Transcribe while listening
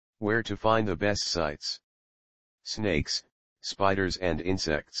Where to find the best sites. Snakes, spiders and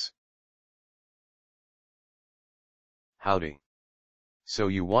insects. Howdy. So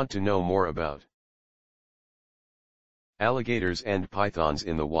you want to know more about alligators and pythons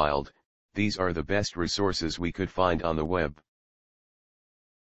in the wild? These are the best resources we could find on the web.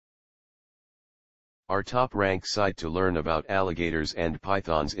 Our top-ranked site to learn about alligators and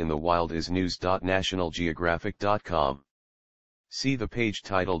pythons in the wild is news.nationalgeographic.com. See the page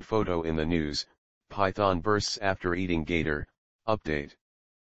titled Photo in the News, Python Bursts After Eating Gator, Update.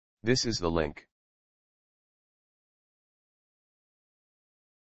 This is the link.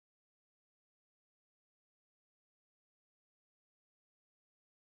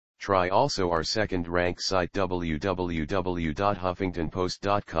 Try also our second-ranked site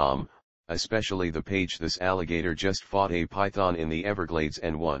www.huffingtonpost.com, especially the page This Alligator Just Fought a Python in the Everglades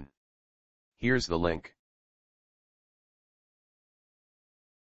and Won. Here's the link.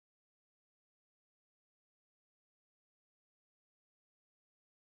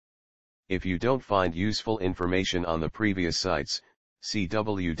 If you don't find useful information on the previous sites, see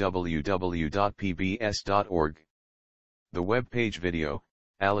www.pbs.org. The web page video,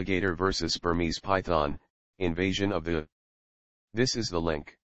 Alligator vs. Burmese Python, Invasion of the. This is the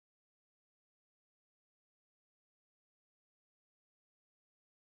link.